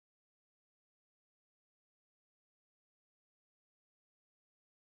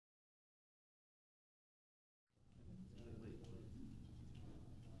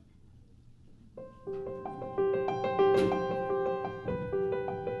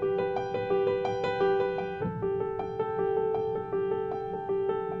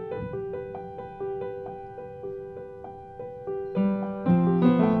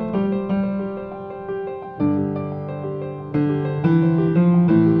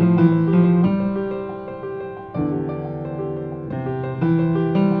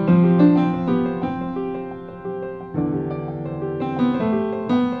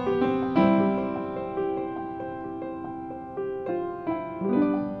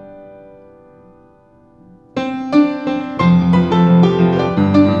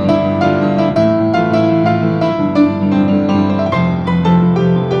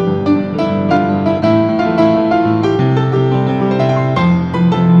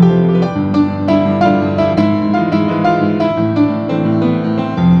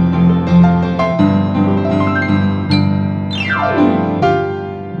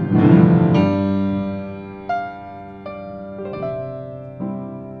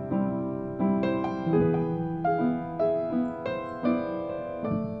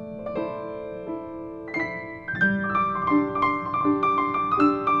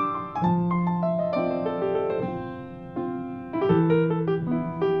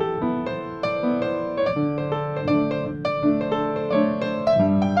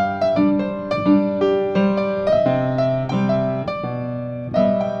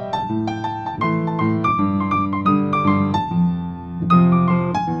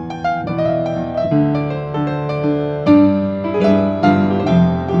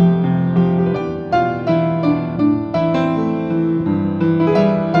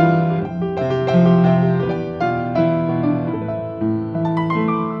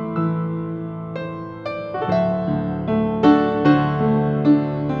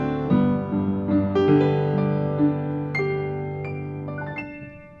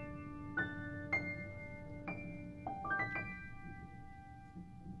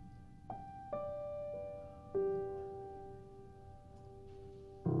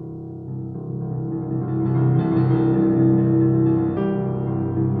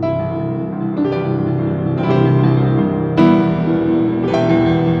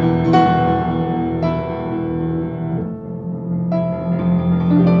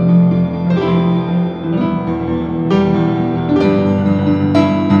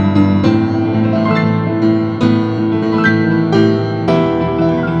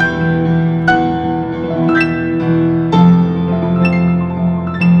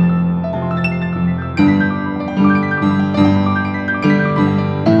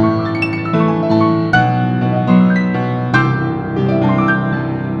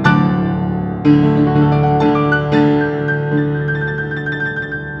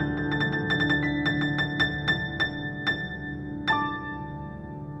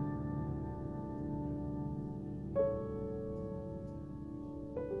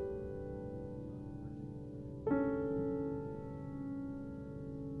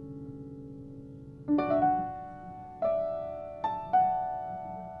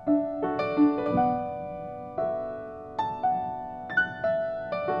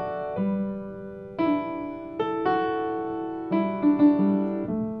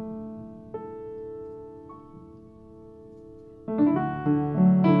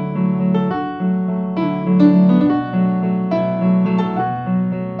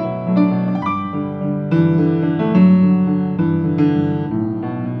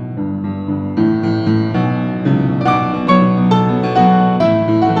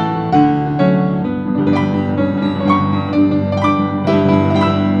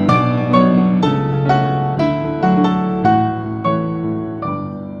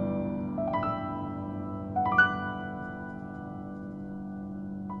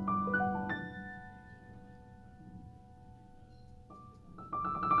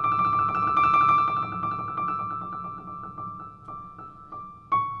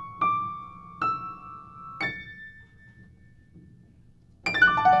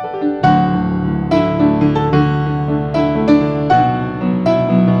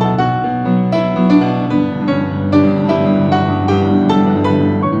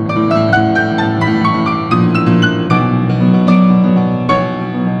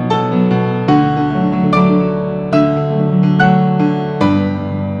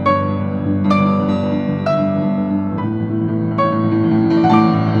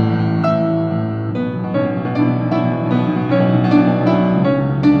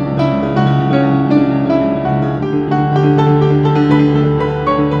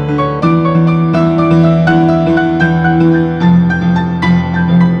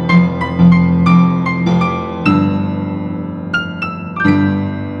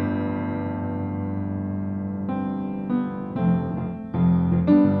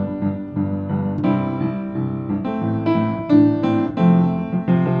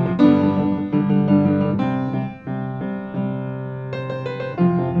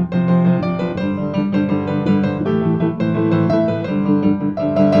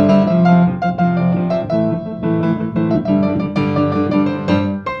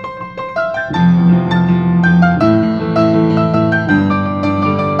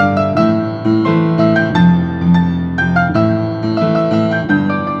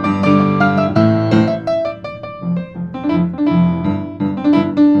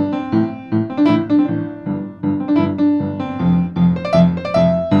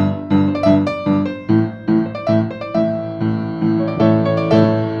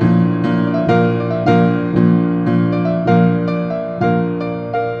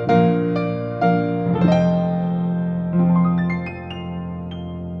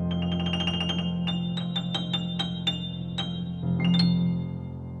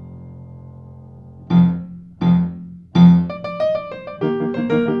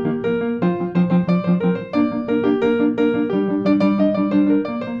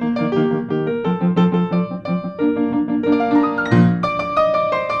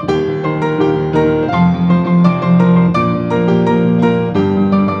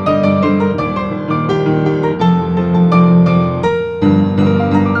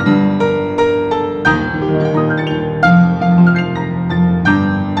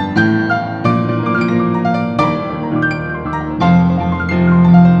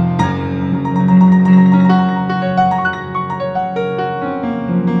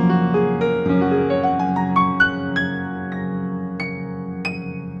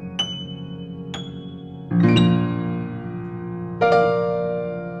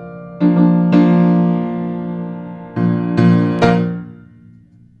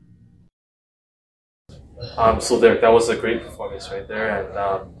So that was a great performance right there, and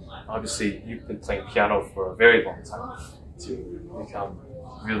obviously you've been playing piano for a very long time to become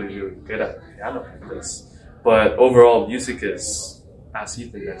really good at piano like this. But overall, music is, as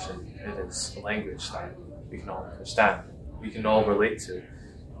Ethan mentioned, it is a language that we can all understand, we can all relate to.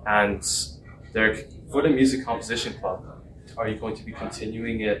 And for the Music Composition Club, are you going to be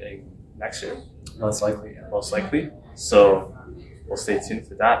continuing it next year? Most likely, yeah. Most likely. So we'll stay tuned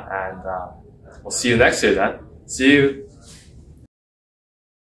for that, and we'll see you next year then. See you.